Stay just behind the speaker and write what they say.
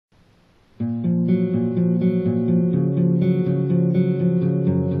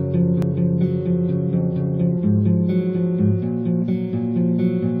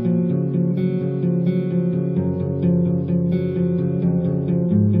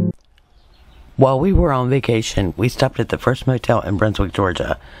While we were on vacation, we stopped at the first motel in Brunswick,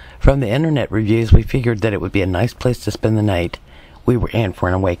 Georgia. From the internet reviews, we figured that it would be a nice place to spend the night. We were in for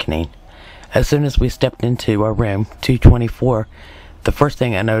an awakening. As soon as we stepped into our room, 224, the first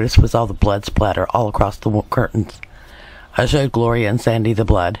thing I noticed was all the blood splatter all across the curtains. I showed Gloria and Sandy the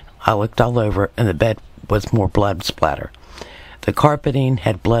blood. I looked all over, and the bed was more blood splatter. The carpeting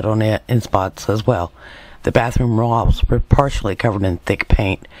had blood on it in spots as well. The bathroom walls were partially covered in thick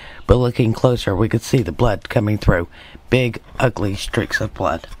paint, but looking closer we could see the blood coming through, big, ugly streaks of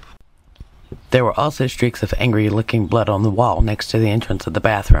blood. There were also streaks of angry-looking blood on the wall next to the entrance of the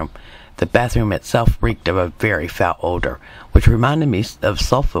bathroom. The bathroom itself reeked of a very foul odor, which reminded me of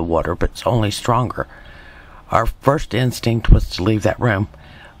sulfur water, but only stronger. Our first instinct was to leave that room,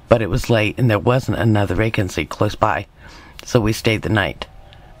 but it was late and there wasn't another vacancy close by, so we stayed the night.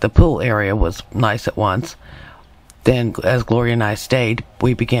 The pool area was nice at once. Then, as Gloria and I stayed,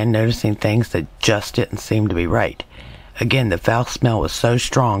 we began noticing things that just didn't seem to be right. Again, the foul smell was so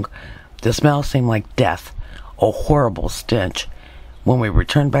strong. The smell seemed like death, a horrible stench. When we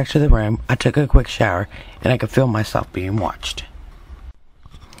returned back to the room, I took a quick shower, and I could feel myself being watched.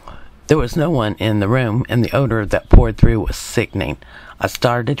 There was no one in the room, and the odor that poured through was sickening. I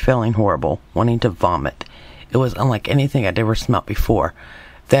started feeling horrible, wanting to vomit. It was unlike anything I'd ever smelt before.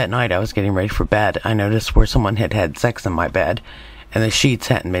 That night I was getting ready for bed. I noticed where someone had had sex in my bed, and the sheets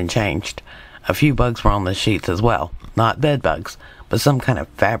hadn't been changed. A few bugs were on the sheets as well. Not bed bugs, but some kind of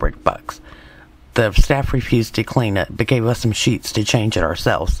fabric bugs. The staff refused to clean it, but gave us some sheets to change it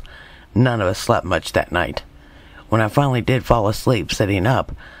ourselves. None of us slept much that night. When I finally did fall asleep sitting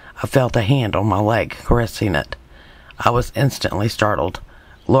up, I felt a hand on my leg, caressing it. I was instantly startled.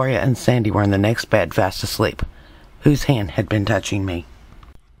 Gloria and Sandy were in the next bed fast asleep. Whose hand had been touching me?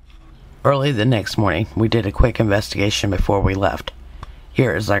 Early the next morning, we did a quick investigation before we left.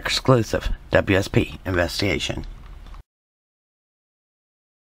 Here is our exclusive WSP investigation.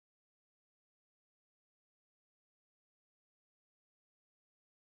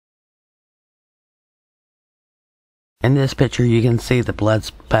 In this picture, you can see the blood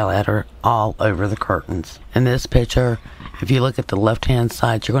splatter all over the curtains. In this picture, if you look at the left-hand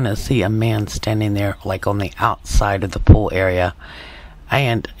side, you're going to see a man standing there, like on the outside of the pool area.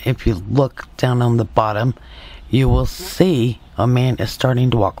 And if you look down on the bottom, you will see a man is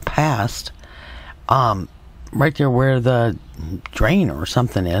starting to walk past. Right there where the drain or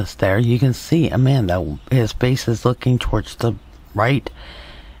something is there, you can see a man that his face is looking towards the right.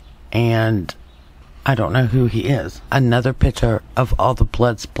 And I don't know who he is. Another picture of all the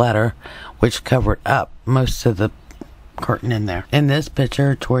blood splatter, which covered up most of the curtain in there. In this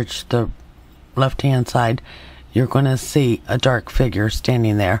picture, towards the left-hand side, you're going to see a dark figure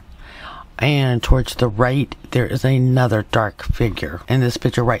standing there. And towards the right, there is another dark figure. In this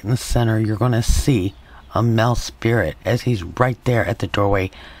picture, right in the center, you're going to see a male spirit as he's right there at the doorway.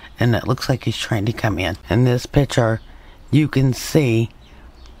 And it looks like he's trying to come in. In this picture, you can see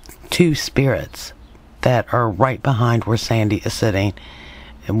two spirits that are right behind where Sandy is sitting.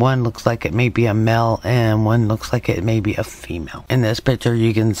 And one looks like it may be a male, and one looks like it may be a female. In this picture,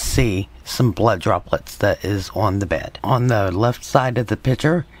 you can see some blood droplets that is on the bed. On the left side of the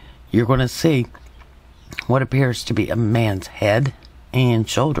picture, you're going to see what appears to be a man's head and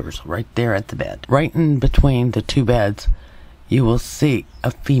shoulders right there at the bed. Right in between the two beds, you will see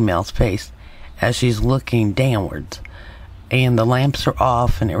a female's face as she's looking downwards. And the lamps are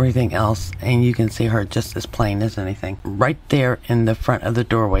off and everything else, and you can see her just as plain as anything. Right there in the front of the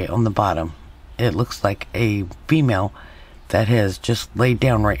doorway on the bottom, it looks like a female that has just laid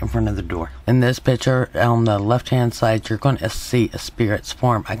down right in front of the door. In this picture, on the left-hand side, you're going to see a spirit's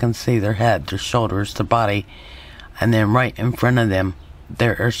form. I can see their head, their shoulders, their body, and then right in front of them,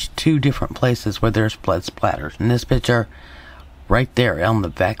 there are two different places where there's blood splatters. In this picture, right there on the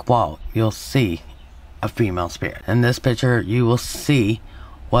back wall, you'll see a female spirit. In this picture, you will see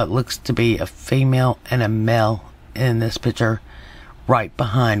what looks to be a female and a male in this picture right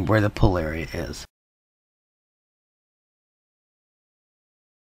behind where the pool area is.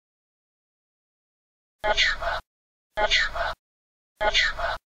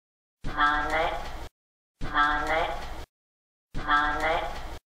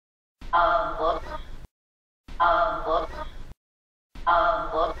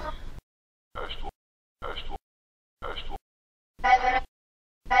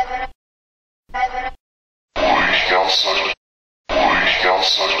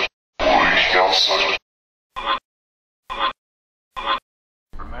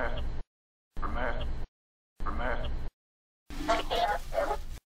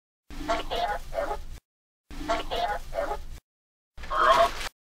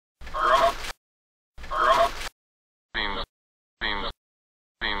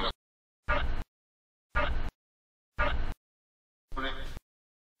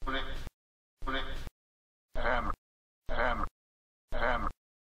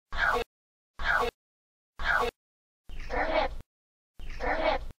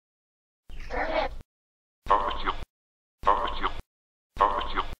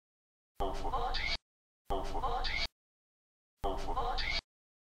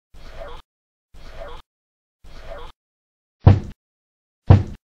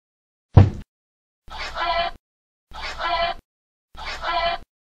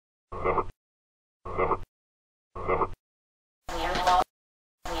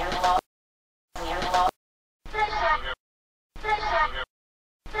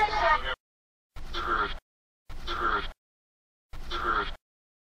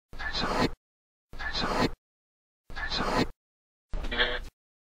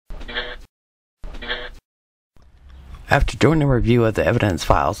 After doing a review of the evidence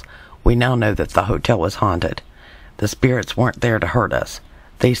files, we now know that the hotel was haunted. The spirits weren't there to hurt us.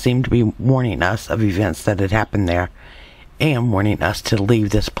 They seemed to be warning us of events that had happened there, and warning us to leave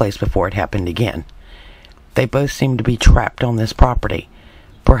this place before it happened again. They both seemed to be trapped on this property.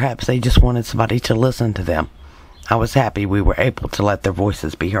 Perhaps they just wanted somebody to listen to them. I was happy we were able to let their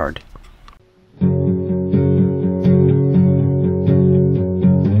voices be heard.